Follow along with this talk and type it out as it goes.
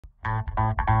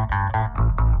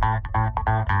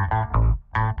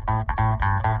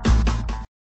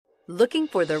Looking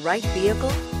for the right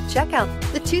vehicle? Check out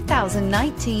the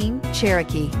 2019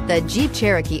 Cherokee. The Jeep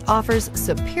Cherokee offers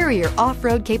superior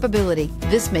off-road capability.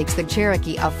 This makes the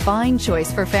Cherokee a fine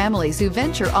choice for families who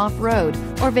venture off-road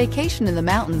or vacation in the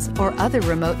mountains or other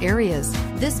remote areas.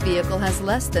 This vehicle has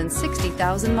less than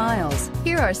 60,000 miles.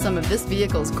 Here are some of this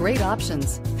vehicle's great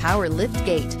options: power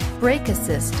liftgate, brake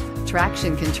assist,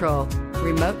 traction control,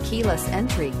 remote keyless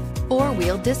entry,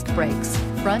 four-wheel disc brakes,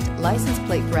 front license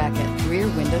plate bracket, rear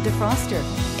window defroster,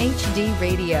 HD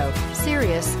radio,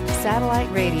 Sirius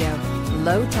satellite radio,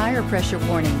 low tire pressure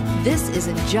warning. This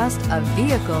isn't just a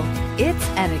vehicle, it's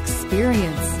an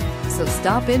experience. So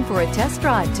stop in for a test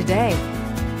drive today.